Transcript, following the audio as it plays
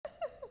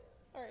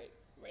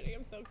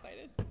I'm so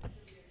excited.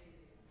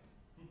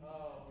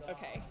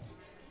 Okay.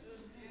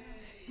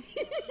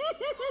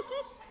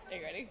 Are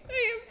you ready?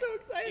 I am so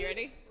excited. Are you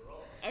ready?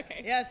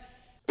 Okay. Yes.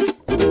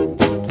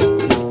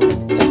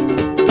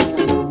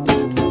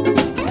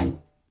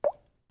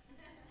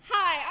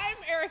 Hi, I'm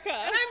Erica.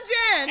 And I'm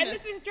Jen. And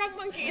this is Drunk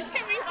Monkeys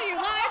coming to you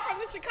live from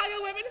the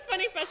Chicago Women's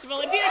Funny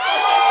Festival in beautiful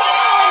Chicago,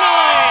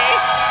 Illinois.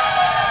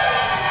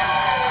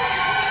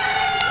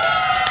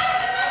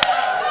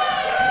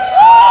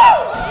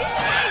 We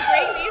should really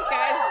break these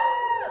guys.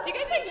 Do you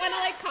guys want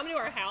to come to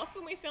our house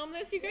when we film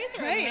this? You guys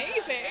are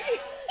amazing.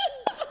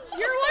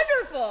 You're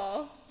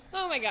wonderful.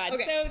 Oh my God.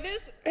 Okay. So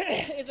this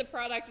is a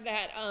product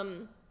that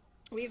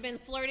we've been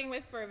flirting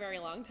with for a very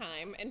long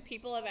time, and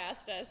people have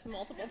asked us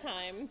multiple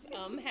times,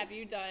 have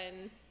you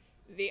done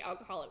the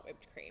alcoholic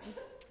whipped cream?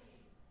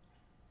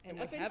 And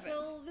up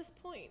until this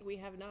point, we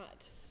have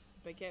not.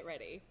 But get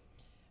ready.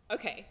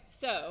 Okay,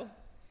 so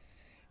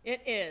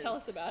It is. tell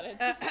us about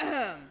it.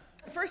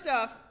 First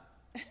off,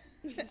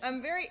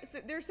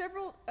 there's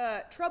several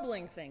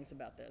troubling things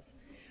about this.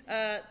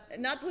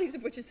 Not the least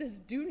of which it says,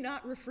 do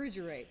not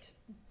refrigerate.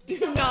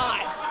 Do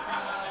not.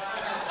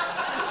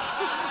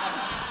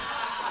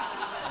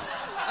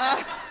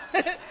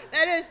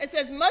 That is, it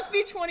says, must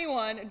be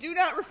 21, do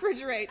not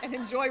refrigerate, and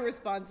enjoy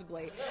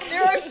responsibly.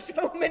 There are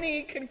so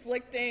many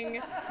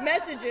conflicting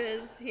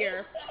messages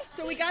here.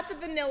 So we got the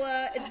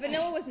vanilla. It's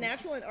vanilla with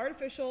natural and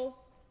artificial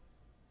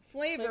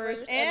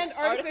flavors and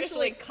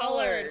artificially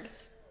colored.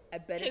 I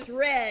bet it's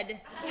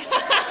red.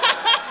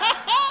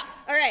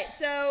 All right,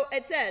 so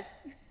it says,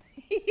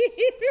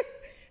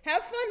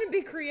 have fun and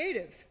be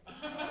creative.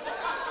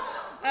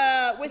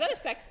 Is that a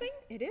sex thing?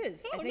 It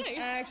is. Oh, I think nice.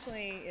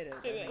 Actually, it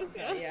is. It is,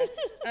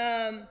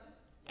 Yeah.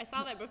 I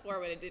saw that before,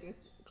 but it didn't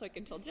click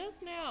until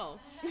just now.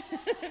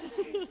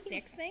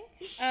 Sex thing?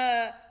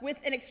 With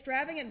an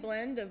extravagant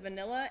blend of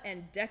vanilla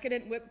and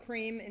decadent whipped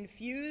cream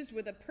infused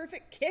with a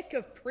perfect kick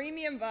of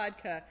premium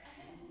vodka.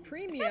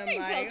 Premium,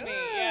 Something tells me.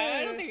 Yeah,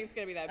 I don't think it's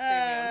going to be that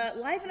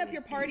premium. Liven up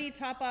your party,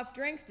 top off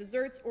drinks,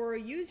 desserts, or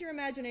use your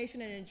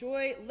imagination and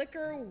enjoy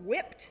liquor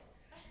whipped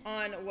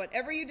on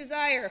whatever you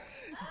desire.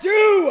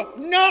 Do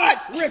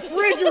not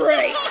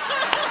refrigerate!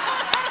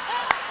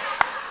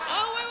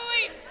 Oh,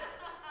 wait.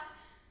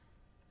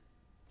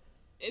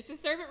 It's to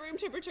serve at room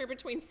temperature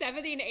between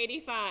 70 and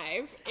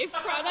 85. If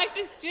product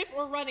is stiff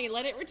or runny,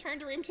 let it return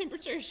to room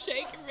temperature.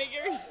 Shake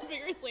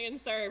vigorously and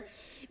serve.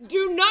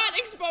 Do not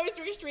expose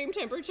to extreme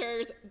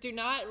temperatures. Do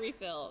not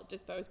refill.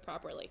 Dispose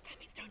properly. That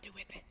means don't do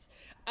whippets.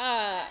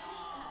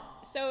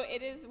 So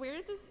it is, where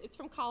is this? It's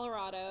from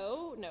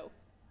Colorado. No.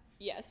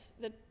 Yes,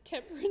 the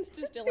Temperance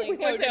Distilling.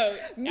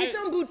 Mise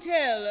en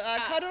bouteille,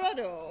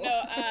 Colorado.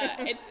 No,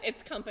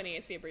 it's company.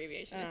 It's the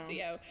abbreviation. It's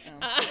CO.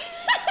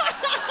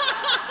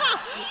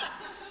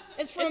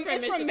 It's from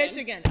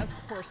Michigan. Of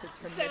course, it's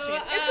from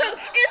Michigan.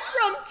 It's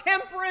from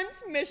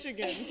Temperance,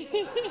 Michigan.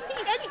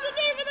 That's the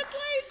name of the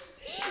place.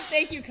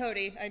 Thank you,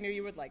 Cody. I knew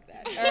you would like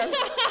that.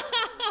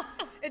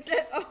 It's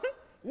a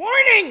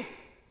warning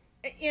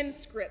in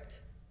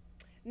script.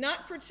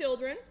 Not for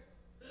children.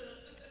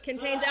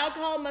 Contains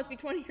alcohol, must be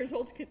 21 years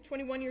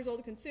old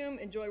to consume,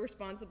 enjoy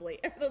responsibly.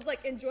 Those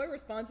enjoy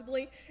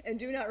responsibly and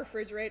do not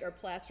refrigerate are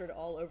plastered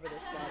all over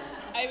this bottle.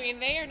 I mean,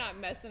 they are not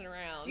messing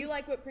around. Do you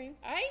like whipped cream?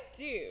 I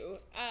do.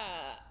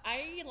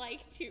 I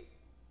like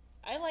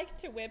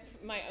to whip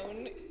my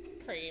own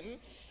cream,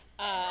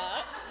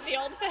 the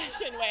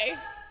old-fashioned way.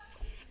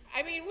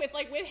 I mean, with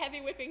heavy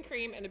whipping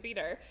cream and a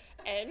beater,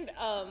 and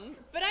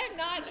but I'm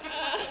not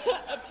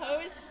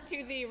opposed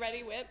to the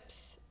ready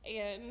whips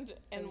and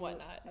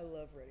whatnot. I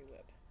love Ready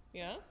Whip.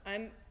 Yeah?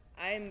 I'm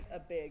a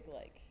big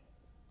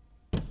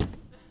Does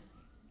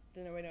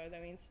anybody know what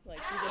that means? You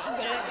just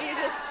put it, you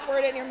just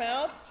squirt it in your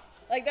mouth.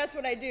 That's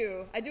what I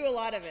do. I do a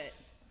lot of it.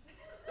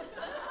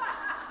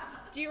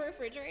 Do you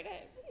refrigerate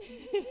it?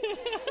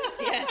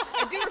 Yes,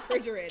 I do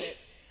refrigerate it.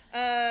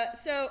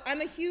 So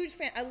I'm a huge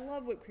fan. I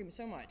love whipped cream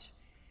so much.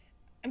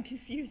 I'm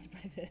confused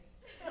by this.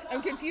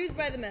 I'm confused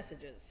by the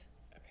messages.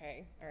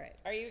 Okay. All right.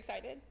 Are you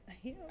excited?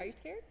 Yeah. Are you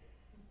scared?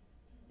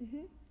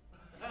 Mm-hmm.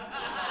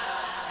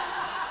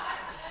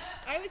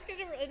 I always get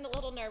a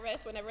little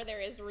nervous whenever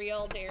there is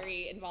real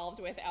dairy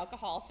involved with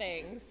alcohol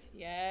things.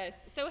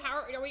 Yes. So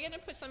are we going to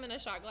put some in a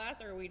shot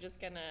glass, or are we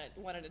just going to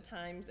one at a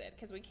time it?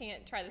 Because we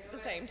can't try this at the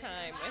same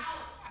time.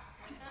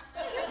 Do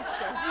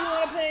you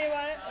want to put any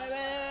on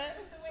it?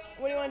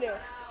 What do you want to do?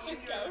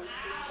 Just go.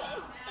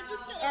 I'm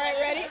just going. All right,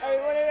 ready? Are we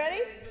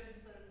ready?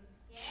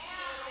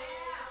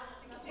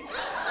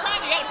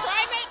 Prime, you got to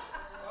prime it?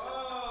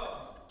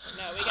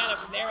 No, we got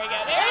to, there we go.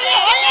 There we go.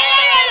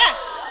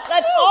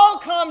 Let's all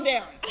calm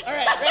down. All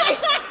right, ready?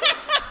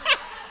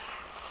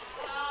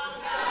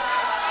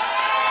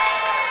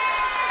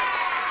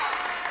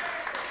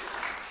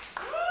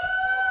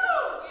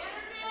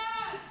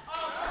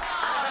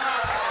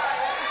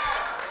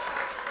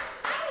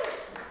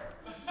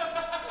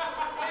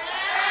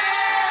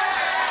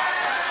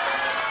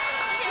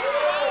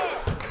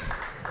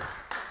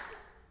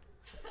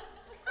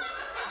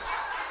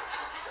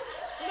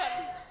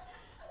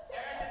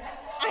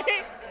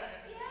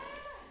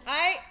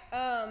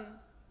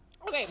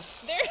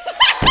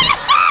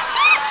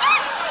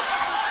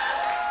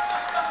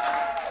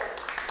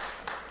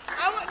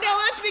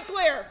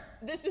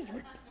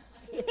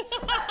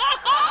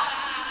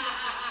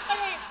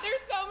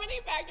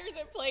 factors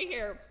at play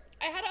here.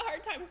 I had a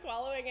hard time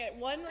swallowing it.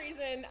 One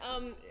reason,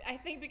 I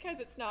think because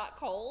it's not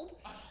cold.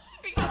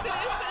 Because it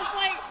was just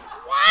like,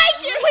 why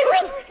can't we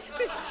really?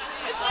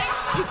 It's like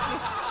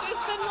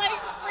just some like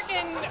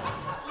freaking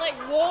like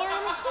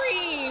warm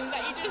cream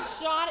that you just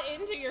shot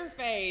into your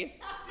face.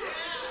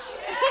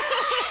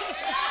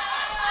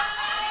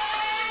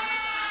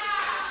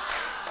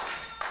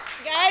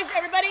 Guys,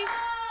 everybody,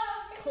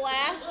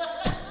 class,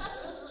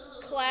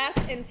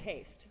 and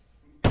taste.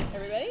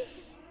 Everybody?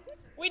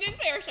 We did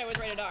say our show was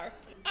rated R.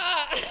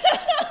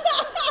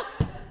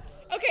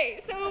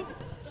 Okay, so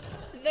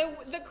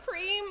the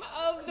cream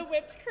of the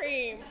whipped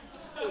cream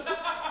is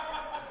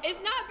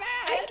not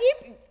bad. I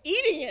keep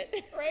eating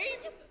it.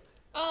 Right?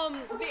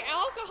 The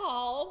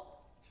alcohol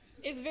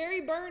is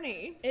very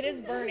burny. It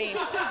is burny.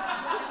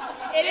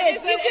 It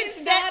is. You can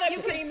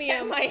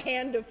set my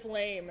hand to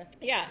flame.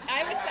 Yeah,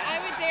 I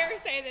would dare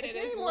say that it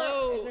is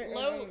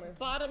low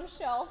bottom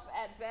shelf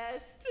at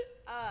best.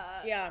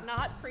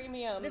 Not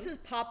premium. This is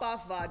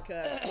pop-off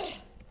vodka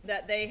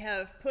that they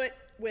have put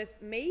with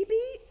maybe.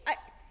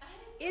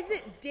 Is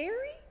it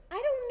dairy?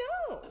 I don't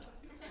know.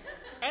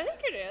 I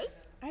think it is.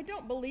 I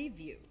don't believe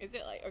you. Is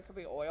it like? Or it could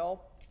be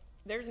oil.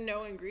 There's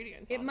no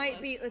ingredients. It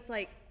might be. It's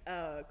like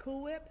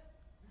Cool Whip.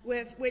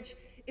 Which,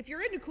 if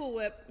you're into Cool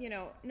Whip,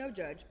 no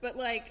judge. But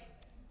like,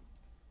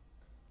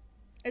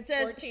 it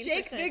says 14%.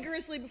 Shake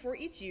vigorously before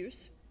each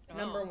use.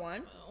 Number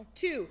 1. Oh.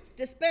 2,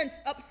 dispense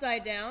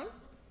upside down.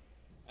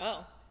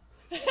 Oh.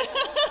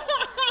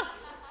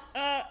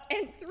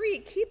 And 3,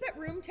 keep at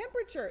room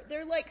temperature.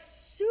 They're like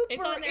super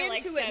it's on there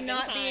into like it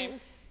not times. Being.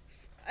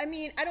 I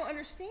mean, I don't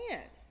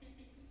understand.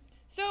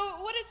 So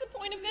what is the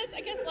point of this?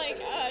 I guess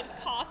like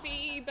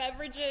coffee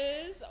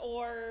beverages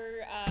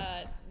or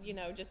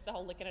just the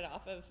whole licking it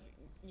off of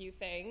you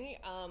thing.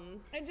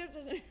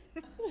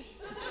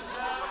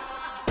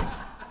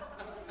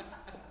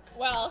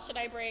 Well, should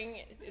I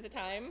bring? Is it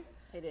time?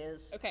 It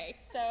is. Okay,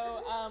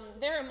 so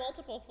there are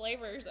multiple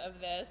flavors of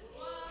this,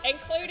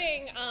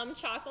 including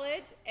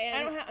chocolate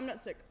and. I'm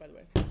not sick, by the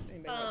way.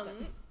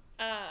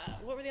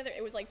 What were the other?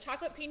 It was like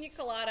chocolate pina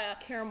colada,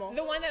 caramel.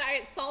 The one that I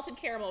had salted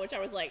caramel, which I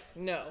was like,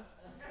 no.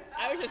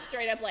 I was just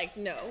straight up like,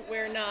 no,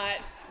 we're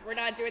not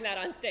doing that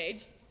on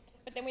stage.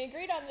 But then we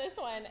agreed on this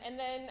one, and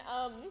then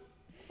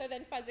so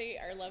then Fuzzy,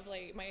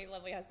 my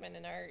lovely husband,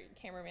 and our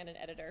cameraman and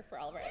editor for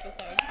all of our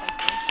episodes. Thank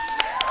you.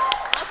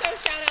 Also,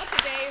 shout out to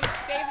Dave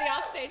the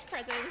offstage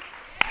presence.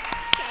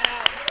 Shout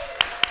out.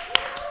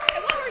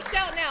 And while we're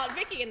shouting out,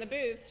 Vicky in the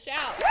booth,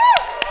 shout.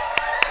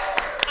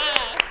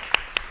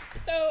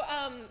 So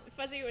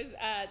Fuzzy was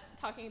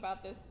talking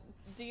about this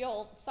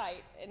deal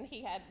site, and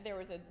there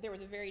was a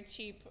very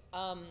cheap,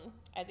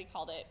 as he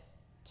called it,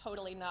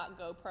 totally not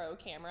GoPro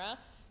camera.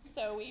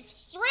 So we've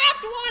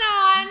strapped one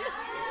on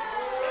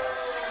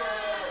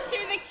to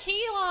the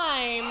key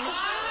lime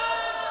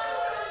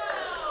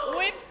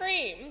whipped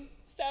cream,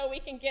 so we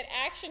can get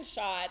action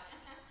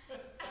shots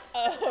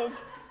of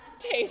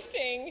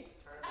tasting.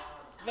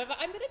 I'm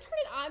gonna turn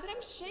it on, but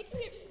I'm shaking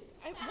it.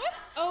 What?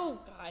 Oh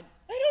God!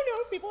 I don't know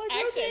if people are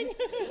joking.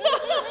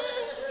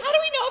 How do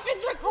we know if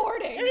it's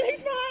recording?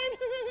 Everything's fine.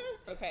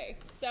 Okay,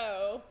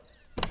 so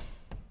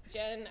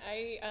Jen,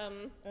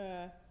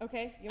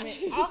 okay. You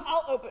may.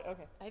 I'll open.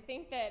 Okay. I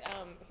think that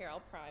here I'll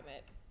prime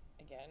it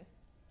again.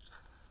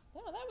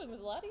 No, that one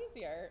was a lot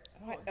easier.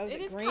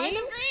 It is green? Kind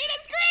of green.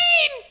 It's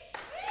green.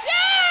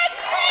 Yeah,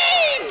 it's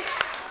green.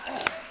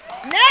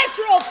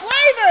 Natural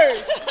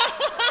flavors.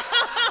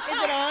 Is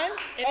it on?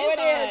 It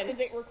is. Is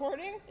it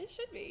recording? It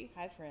should be.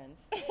 Hi,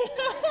 friends.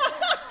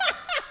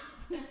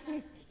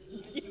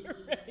 Get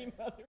ready,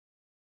 mother.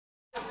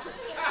 Oh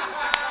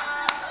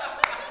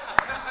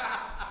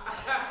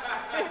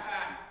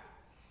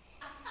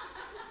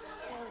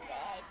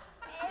God.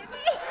 Oh no.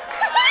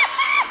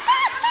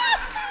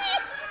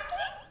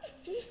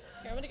 Here,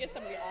 I'm gonna get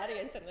some of the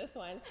audience in this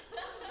one.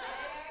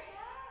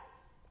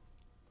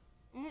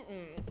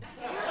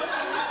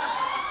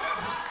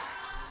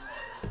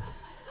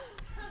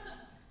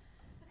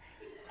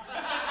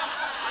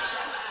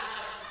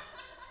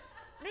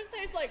 This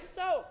tastes like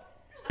soap.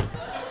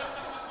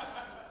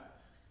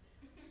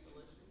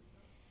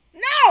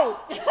 No!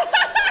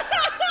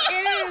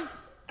 It is.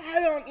 I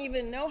don't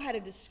even know how to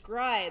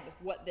describe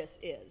what this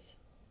is.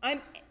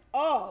 Turn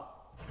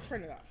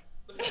it off.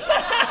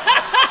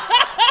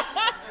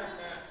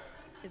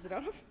 Is it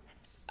off?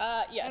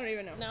 Yes. I don't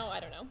even know. No, I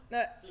don't know.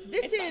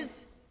 This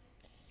is.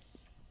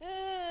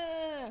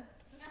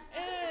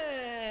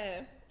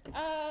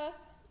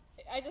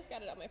 I just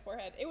got it on my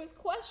forehead. It was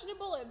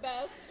questionable at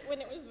best when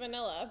it was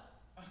vanilla.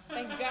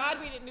 Thank God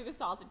we didn't do the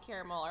salted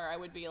caramel, or I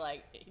would be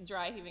like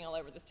dry heaving all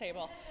over this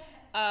table.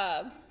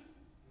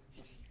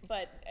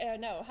 But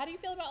no. How do you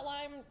feel about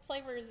lime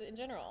flavors in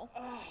general?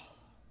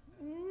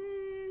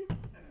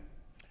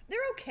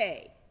 They're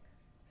okay.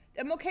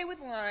 I'm okay with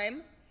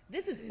lime.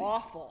 This is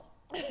awful.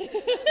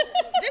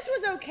 This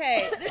was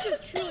okay. This is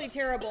truly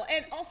terrible.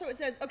 And also it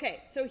says,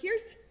 okay, so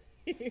here's,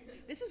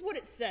 this is what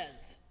it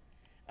says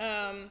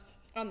on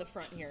the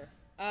front here.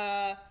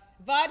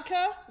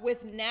 Vodka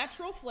with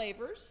natural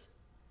flavors,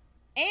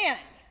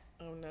 And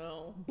oh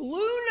no,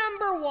 blue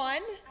number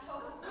 1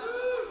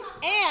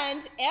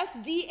 and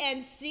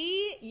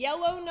FDNC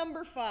yellow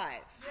number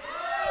 5.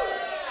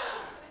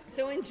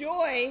 So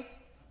enjoy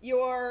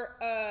your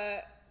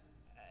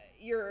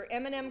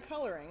M&M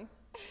coloring.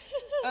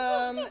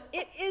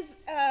 It is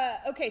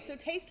okay. So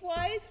taste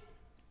wise,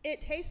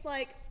 it tastes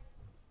like.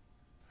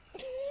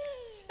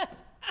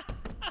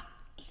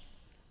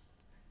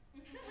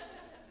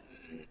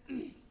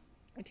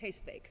 It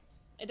tastes fake.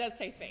 It does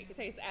taste fake. It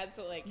tastes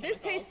absolutely like This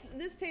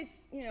tastes,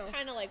 you know,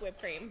 kind of like whipped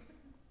cream.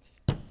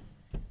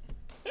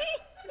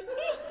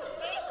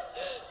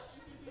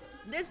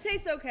 This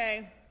tastes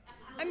okay.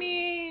 I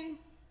mean,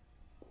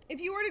 if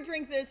you were to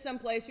drink this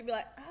someplace, you'd be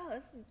like, oh,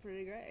 this is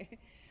pretty great.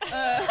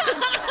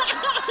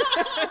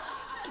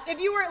 If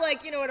you were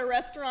like, you know, at a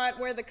restaurant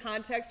where the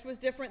context was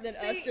different than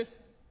us just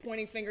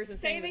pointing fingers and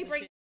saying they this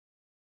bring is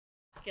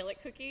skillet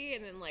cookie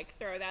and then like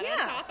throw that on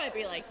top, I'd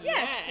be like,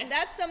 yes,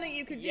 that's something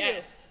you could do.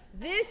 Yes.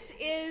 This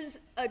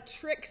is a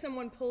trick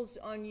someone pulls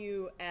on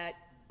you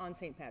on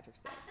St. Patrick's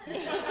Day.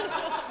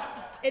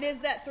 It is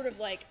that sort of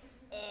like,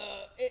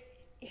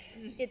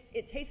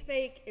 it tastes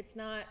fake. It's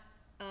not,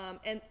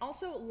 and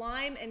also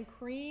lime and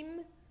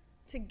cream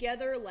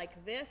together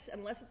like this,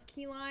 unless it's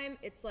key lime,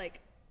 it's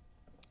like.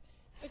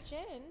 But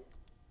Jen,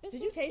 this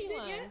did you taste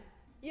it yet?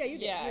 Yeah, you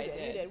did. Yeah, I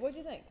did. You did. What'd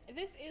you think?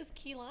 This is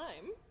key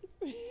lime.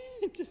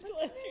 Just to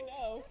let you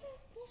know.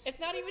 It's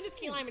not even just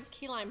key lime, it's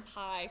key lime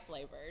pie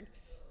flavored.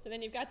 So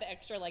then you've got the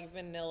extra like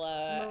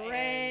vanilla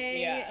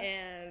meringue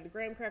and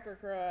graham cracker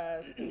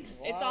crust.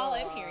 It's all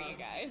in here, you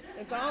guys.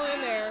 It's all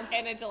in there.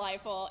 And a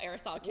delightful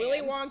aerosol can.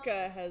 Willy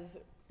Wonka has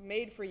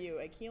made for you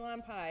a key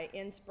lime pie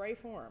in spray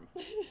form.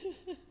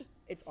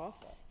 It's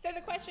awful. So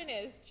the question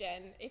is,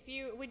 Jen,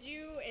 would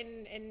you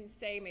in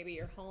say maybe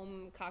your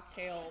home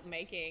cocktail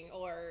making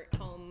or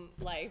home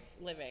life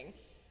living,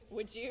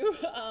 would you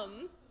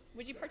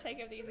partake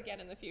of these again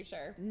in the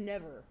future?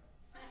 Never.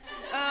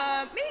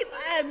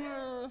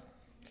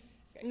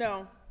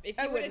 No. If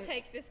you were to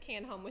take this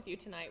can home with you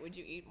tonight, would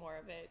you eat more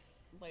of it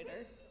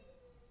later?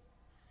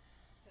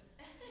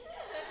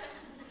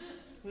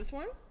 This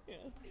one? Yeah.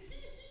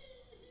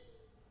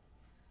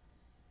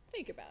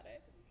 Think about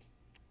it.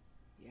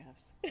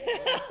 Yes.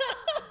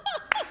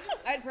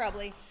 I'd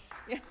probably.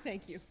 Yeah,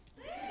 thank you.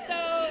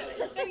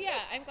 So yeah,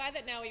 I'm glad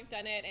that now we've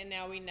done it, and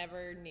now we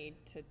never need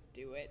to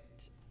do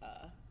it.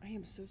 I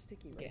am so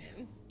sticky right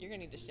now. You're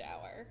gonna need to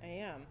shower. I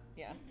am.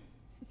 Yeah.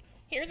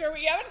 Here's where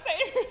we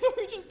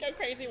just go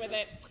crazy with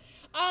it.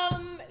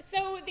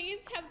 So these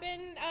have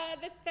been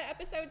the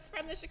episodes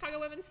from the Chicago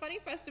Women's Funny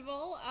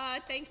Festival.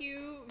 Thank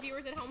you,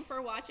 viewers at home,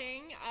 for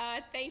watching.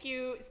 Thank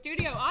you,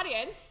 studio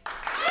audience.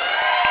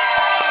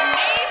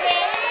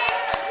 Amazing.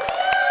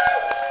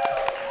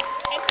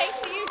 And thanks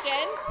to you,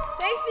 Jen.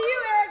 Thanks to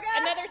you, Erica.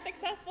 Another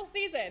successful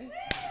season.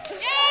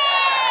 Yay!